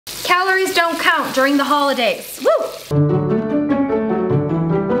Calories don't count during the holidays. Woo!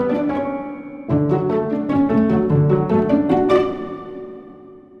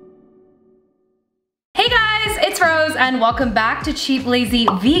 And welcome back to Cheap Lazy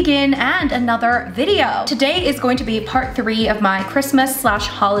Vegan and another video. Today is going to be part 3 of my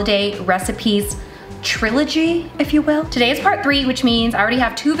Christmas/holiday recipes trilogy, if you will. Today is part 3, which means I already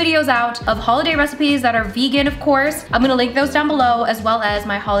have 2 videos out of holiday recipes that are vegan, of course. I'm gonna link those down below, as well as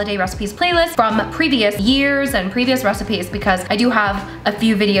my holiday recipes playlist from previous years and previous recipes, because I do have a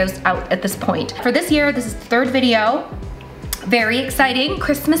few videos out at this point. For this year, this is the 3rd video. Very exciting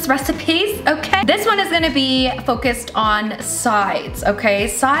Christmas recipes, okay? This one is gonna be focused on sides, okay?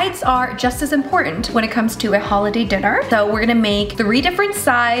 Sides are just as important when it comes to a holiday dinner. So we're gonna make 3 different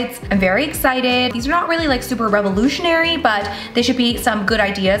sides. I'm very excited. These are not really like super revolutionary, but they should be some good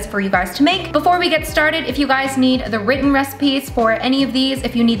ideas for you guys to make. Before we get started, if you guys need the written recipes for any of these,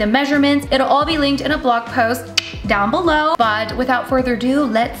 if you need the measurements, it'll all be linked in a blog post down below. But without further ado,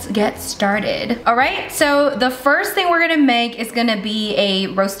 let's get started. All right, so the first thing we're gonna make is gonna be a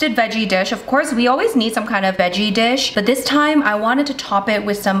roasted veggie dish. Of course, we always need some kind of veggie dish, but this time I wanted to top it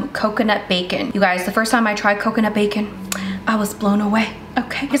with some coconut bacon. You guys, the first time I tried coconut bacon, I was blown away.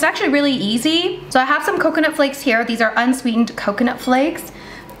 Okay, it's actually really easy. So I have some coconut flakes here. These are unsweetened coconut flakes.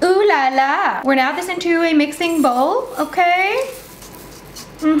 Ooh la la. We're now this into a mixing bowl, okay?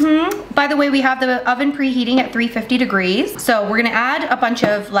 By the way, we have the oven preheating at 350 degrees. So we're gonna add a bunch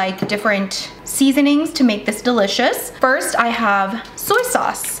of like different seasonings to make this delicious. First, I have soy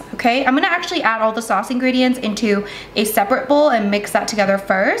sauce, okay? I'm gonna actually add all the sauce ingredients into a separate bowl and mix that together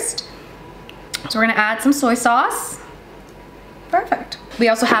first. So we're gonna add some soy sauce. Perfect. We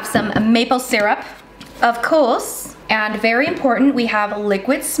also have some maple syrup, of course. And very important, we have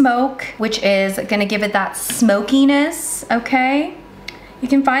liquid smoke, which is gonna give it that smokiness, okay? You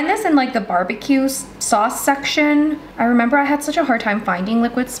can find this in like the barbecue sauce section. I remember I had such a hard time finding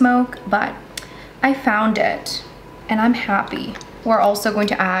liquid smoke, but I found it and I'm happy. We're also going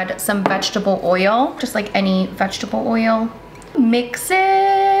to add some vegetable oil, just like any vegetable oil. Mix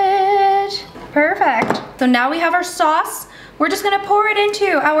it. Perfect. So now we have our sauce. We're just gonna pour it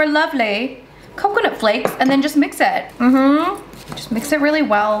into our lovely coconut flakes and then just mix it. Just mix it really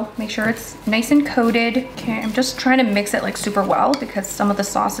well. Make sure it's nice and coated. Okay, I'm just trying to mix it like super well because some of the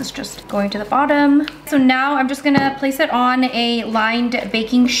sauce is just going to the bottom. So now I'm just gonna place it on a lined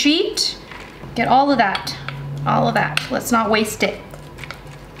baking sheet. Get all of that, all of that. Let's not waste it.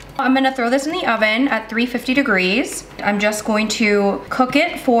 I'm gonna throw this in the oven at 350 degrees. I'm just going to cook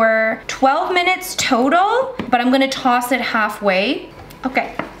it for 12 minutes total, but I'm gonna toss it halfway.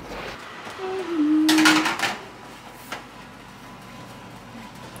 Okay.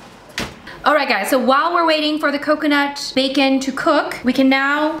 All right guys, so while we're waiting for the coconut bacon to cook, we can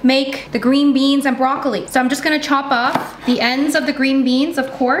now make the green beans and broccoli. So I'm just gonna chop off the ends of the green beans,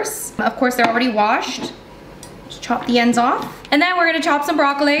 of course. Of course, they're already washed. Just chop the ends off. And then we're gonna chop some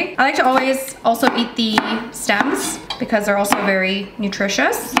broccoli. I like to always also eat the stems because they're also very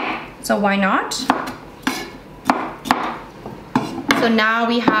nutritious. So why not? So now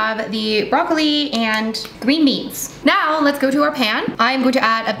we have the broccoli and green beans. Now let's go to our pan. I'm going to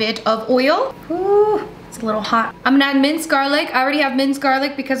add a bit of oil. Ooh, it's a little hot. I'm gonna add minced garlic. I already have minced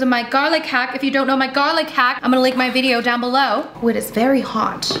garlic because of my garlic hack. If you don't know my garlic hack, I'm gonna link my video down below. Oh, it is very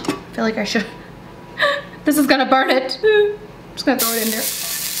hot. I feel like I should. This is gonna burn it. I'm just gonna throw it in there.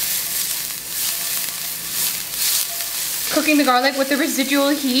 Cooking the garlic with the residual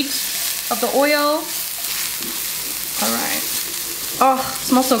heat of the oil. All right. Oh,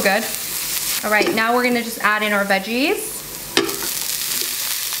 smells so good. All right, now we're gonna just add in our veggies.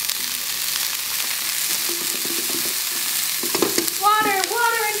 Water,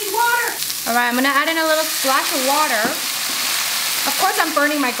 water, I need water. All right, I'm gonna add in a little splash of water. Of course, I'm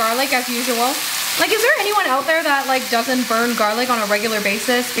burning my garlic as usual. Like, is there anyone out there that like doesn't burn garlic on a regular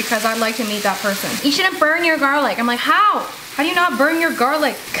basis? Because I'd like to meet that person. You shouldn't burn your garlic. I'm like, how? How do you not burn your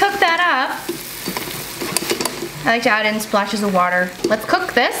garlic? Cook that up. I like to add in splashes of water. Let's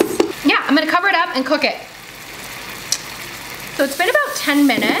cook this. Yeah, I'm gonna cover it up and cook it. So it's been about 10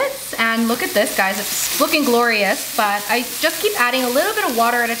 minutes and look at this, guys. It's looking glorious, but I just keep adding a little bit of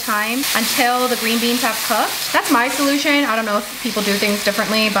water at a time until the green beans have cooked. That's my solution. I don't know if people do things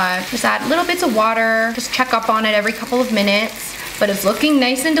differently, but just add little bits of water. Just check up on it every couple of minutes. But it's looking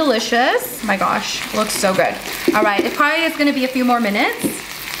nice and delicious. My gosh, it looks so good. All right, it probably is gonna be a few more minutes.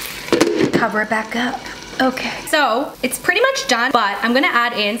 Cover it back up. Okay, so it's pretty much done, but I'm gonna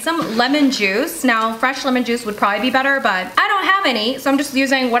add in some lemon juice. Now, fresh lemon juice would probably be better, but I don't have any, so I'm just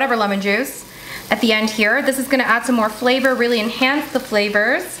using whatever lemon juice. at the end here. This is gonna add some more flavor, really enhance the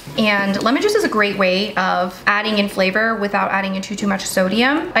flavors. And lemon juice is a great way of adding in flavor without adding in too much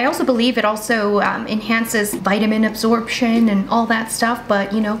sodium. I also believe it also enhances vitamin absorption and all that stuff,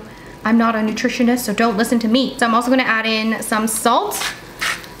 but you know, I'm not a nutritionist, so don't listen to me. So I'm also gonna add in some salt,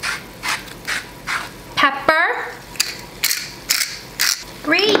 pepper.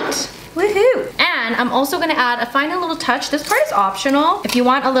 Great, woohoo. And I'm also gonna add a final little touch. This part is optional. If you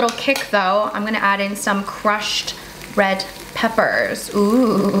want a little kick though, I'm gonna add in some crushed red peppers.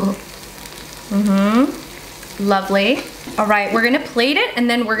 Ooh, lovely. All right, we're gonna plate it and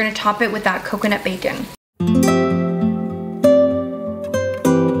then we're gonna top it with that coconut bacon.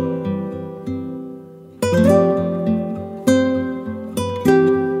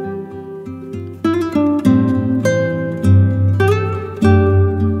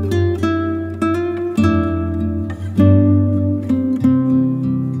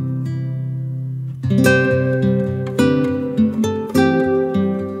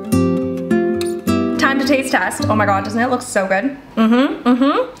 Taste test. Oh my god, doesn't it look so good?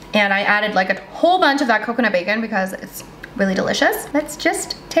 And I added like a whole bunch of that coconut bacon because it's really delicious. Let's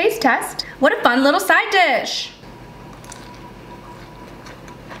just taste test. What a fun little side dish.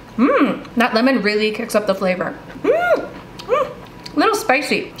 That lemon really kicks up the flavor. A little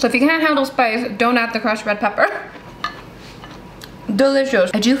spicy. So if you can't handle spice, don't add the crushed red pepper.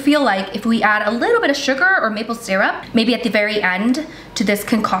 Delicious. I do feel like if we add a little bit of sugar or maple syrup, maybe at the very end to this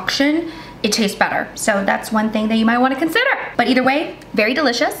concoction, it tastes better. So that's one thing that you might want to consider. But either way, very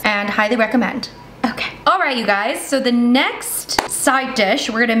delicious and highly recommend. Okay. All right, you guys. So the next side dish,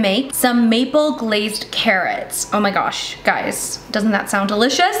 we're gonna make some maple glazed carrots. Oh my gosh, guys, doesn't that sound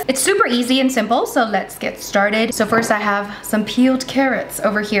delicious? It's super easy and simple, so let's get started. So first I have some peeled carrots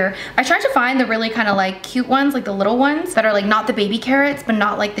over here. I tried to find the really kind of like cute ones, like the little ones that are like not the baby carrots, but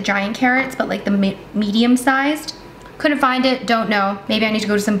not like the giant carrots, but like the medium sized. Couldn't find it, don't know. Maybe I need to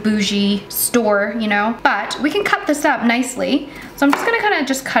go to some bougie store, you know? But we can cut this up nicely. So I'm just gonna kind of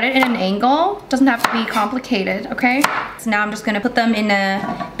just cut it in an angle. Doesn't have to be complicated, okay? So now I'm just gonna put them in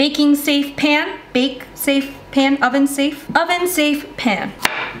a baking safe pan. Bake safe pan, oven safe pan.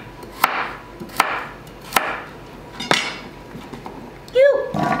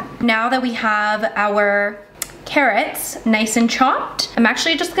 Now that we have our carrots nice and chopped, I'm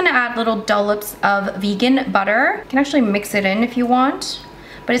actually just gonna add little dollops of vegan butter. You can actually mix it in if you want,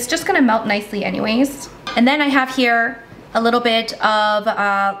 but it's just gonna melt nicely anyways. And then I have here a little bit of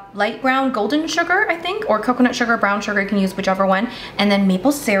light brown golden sugar, I think, or coconut sugar, brown sugar, you can use whichever one, and then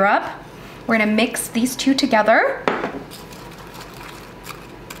maple syrup. We're gonna mix these two together.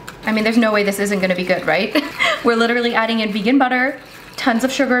 I mean, there's no way this isn't gonna be good, right? We're literally adding in vegan butter, tons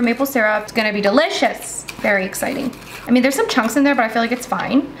of sugar, maple syrup. It's gonna be delicious. Very exciting. I mean, there's some chunks in there, but I feel like it's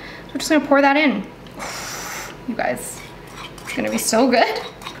fine. So we're just gonna pour that in. You guys, it's gonna be so good.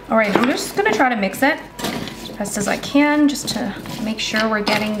 All right, I'm just gonna try to mix it as best as I can, just to make sure we're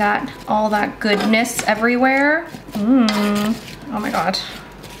getting that, all that goodness everywhere. Oh my God,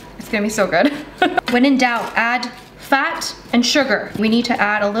 it's gonna be so good. When in doubt, add fat and sugar. We need to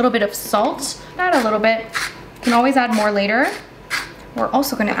add a little bit of salt. Add a little bit. You can always add more later. We're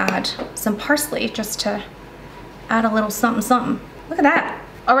also gonna add some parsley just to add a little something something. Look at that.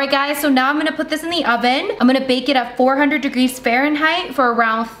 All right guys, so now I'm gonna put this in the oven. I'm gonna bake it at 400 degrees Fahrenheit for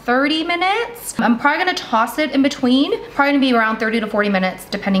around 30 minutes. I'm probably gonna toss it in between. Probably gonna be around 30 to 40 minutes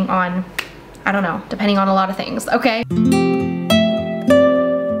depending on, I don't know, depending on a lot of things, okay?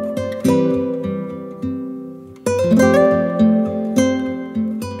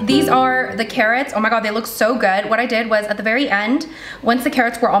 These are the carrots. Oh my God, they look so good. What I did was at the very end, once the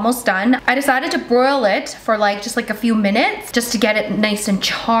carrots were almost done, I decided to broil it for like just like a few minutes just to get it nice and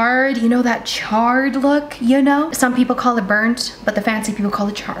charred. You know, that charred look, you know? Some people call it burnt, but the fancy people call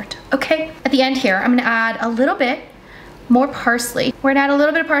it charred, okay? At the end here, I'm gonna add a little bit more parsley. We're gonna add a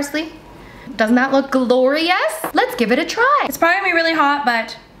little bit of parsley. Doesn't that look glorious? Let's give it a try. It's probably gonna be really hot,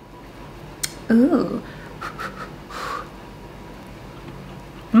 but ooh.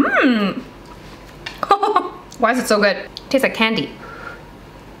 Mmm. Why is it so good? It tastes like candy.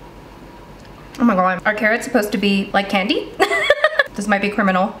 Oh my God. Are carrots supposed to be like candy? This might be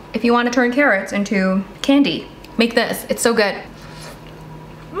criminal. If you want to turn carrots into candy, make this. It's so good.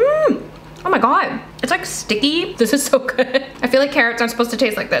 Mmm. Oh my God. It's like sticky. This is so good. I feel like carrots aren't supposed to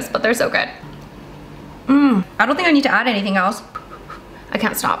taste like this, but they're so good. Mmm. I don't think I need to add anything else. I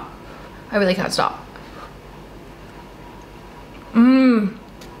can't stop. I really can't stop. Mmm.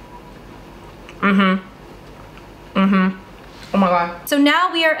 Oh my God. So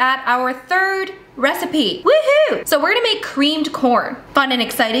now we are at our third recipe. Woohoo! So we're gonna make creamed corn. Fun and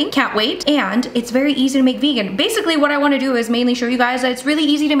exciting, can't wait. And it's very easy to make vegan. Basically what I wanna do is mainly show you guys that it's really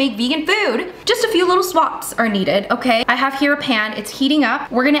easy to make vegan food. Just a few little swaps are needed, okay? I have here a pan, it's heating up.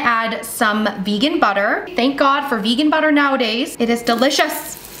 We're gonna add some vegan butter. Thank God for vegan butter nowadays. It is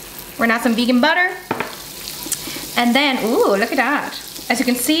delicious. We're gonna add some vegan butter. And then, ooh, look at that. As you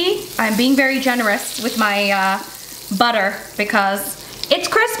can see, I'm being very generous with my butter because it's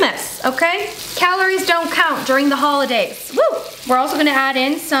Christmas, okay? Calories don't count during the holidays. Woo! We're also gonna add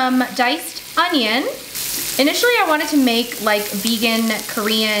in some diced onion. Initially, I wanted to make like vegan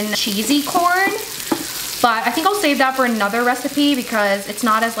Korean cheesy corn, but I think I'll save that for another recipe because it's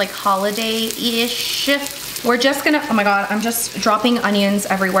not as like holiday-ish. We're just gonna, oh my God, I'm just dropping onions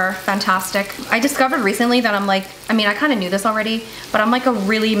everywhere. Fantastic. I discovered recently that I'm like, I mean, I kind of knew this already, but I'm like a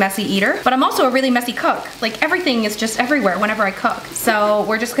really messy eater, but I'm also a really messy cook. Like everything is just everywhere whenever I cook. So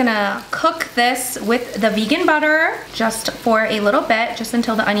we're just gonna cook this with the vegan butter just for a little bit, just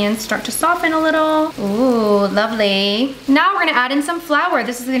until the onions start to soften a little. Ooh, lovely. Now we're gonna add in some flour.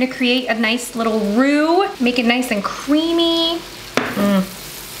 This is gonna create a nice little roux, make it nice and creamy.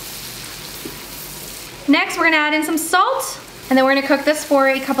 Next, we're gonna add in some salt, and then we're gonna cook this for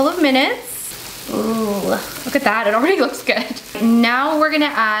a couple of minutes. Ooh, look at that, it already looks good. Now we're gonna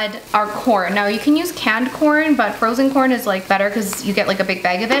add our corn. Now you can use canned corn, but frozen corn is like better because you get like a big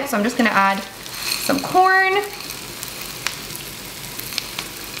bag of it. So I'm just gonna add some corn.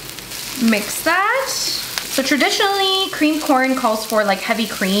 Mix that. So traditionally, creamed corn calls for like heavy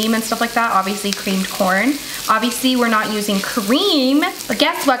cream and stuff like that, obviously creamed corn. Obviously, we're not using cream, but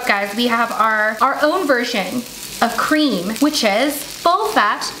guess what, guys? We have our own version of cream, which is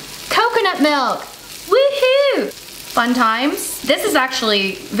full-fat coconut milk. Woohoo! Fun times. This is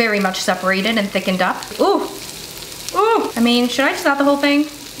actually very much separated and thickened up. Ooh, ooh. I mean, should I just add the whole thing?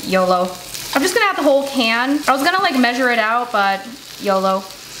 YOLO. I'm just gonna add the whole can. I was gonna like measure it out, but YOLO.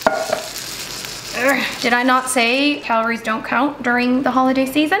 Did I not say calories don't count during the holiday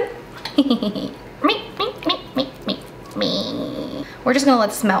season? We're just gonna let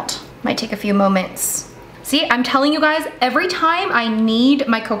this melt. Might take a few moments. See, I'm telling you guys, every time I need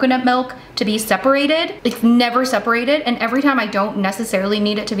my coconut milk to be separated, it's never separated, and every time I don't necessarily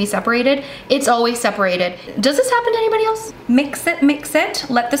need it to be separated, it's always separated. Does this happen to anybody else? Mix it,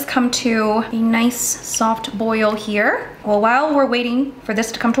 let this come to a nice soft boil here. Well, while we're waiting for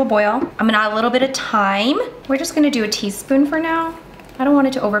this to come to a boil, I'm gonna add a little bit of thyme. We're just gonna do a teaspoon for now. I don't want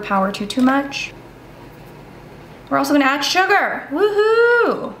it to overpower too much. We're also gonna add sugar.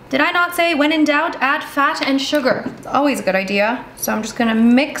 Woohoo! Did I not say when in doubt, add fat and sugar? It's always a good idea. So I'm just gonna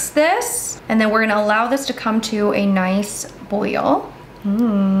mix this, and then we're gonna allow this to come to a nice boil.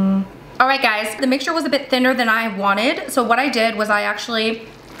 All right, guys, the mixture was a bit thinner than I wanted. So what I did was I actually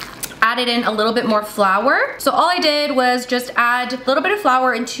added in a little bit more flour. So all I did was just add a little bit of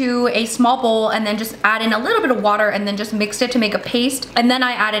flour into a small bowl and then just add in a little bit of water and then just mixed it to make a paste. And then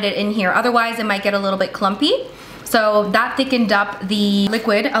I added it in here. Otherwise it might get a little bit clumpy. So that thickened up the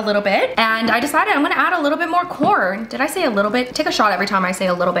liquid a little bit. And I decided I'm gonna add a little bit more corn. Did I say a little bit? Take a shot every time I say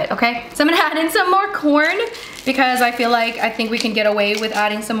a little bit, okay? So I'm gonna add in some more corn because I think we can get away with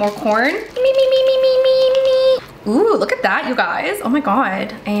adding some more corn. Ooh, look at that, you guys. Oh my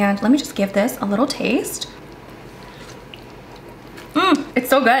God. And let me just give this a little taste. It's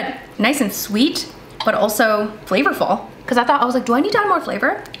so good. Nice and sweet, but also flavorful. Because I was like, do I need to add more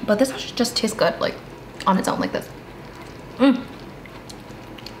flavor? But this just tastes good, like on its own like this.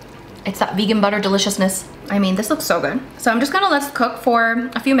 It's that vegan butter deliciousness. I mean, this looks so good. So I'm just gonna let this cook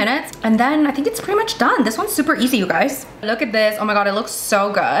for a few minutes and then I think it's pretty much done. This one's super easy, you guys. Look at this. Oh my God, it looks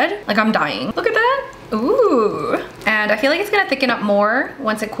so good. Like I'm dying. Look at that. Ooh. And I feel like it's gonna thicken up more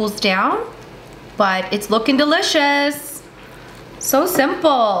once it cools down, but it's looking delicious. So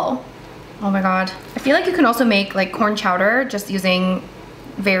simple. Oh my God. I feel like you can also make like corn chowder just using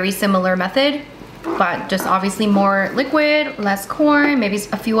very similar method, but just obviously more liquid, less corn, maybe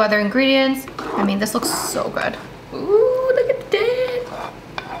a few other ingredients. I mean, this looks so good. Ooh, look at that.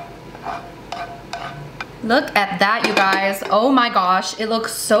 Look at that, you guys. Oh my gosh, it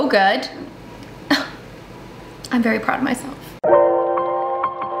looks so good. I'm very proud of myself.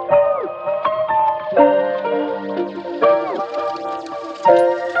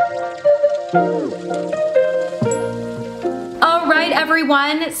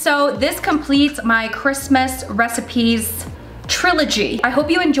 Everyone, so this completes my Christmas recipes trilogy. I hope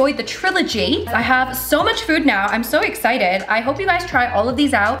you enjoyed the trilogy. I have so much food now. I'm so excited. I hope you guys try all of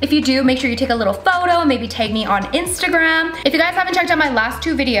these out. If you do, make sure you take a little photo and maybe tag me on Instagram. If you guys haven't checked out my last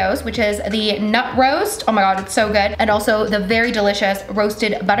two videos, which is the nut roast, oh my god, it's so good, and also the very delicious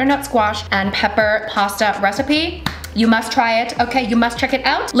roasted butternut squash and pepper pasta recipe, you must try it, okay? You must check it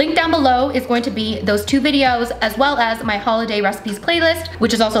out. Link down below is going to be those two videos, as well as my holiday recipes playlist,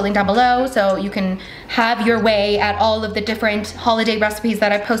 which is also linked down below, so you can have your way at all of the different holiday recipes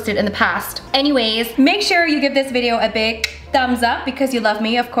that I've posted in the past. Anyways, make sure you give this video a big thumbs up because you love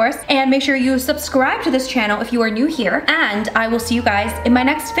me, of course, and make sure you subscribe to this channel if you are new here, and I will see you guys in my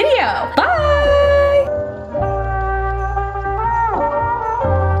next video. Bye!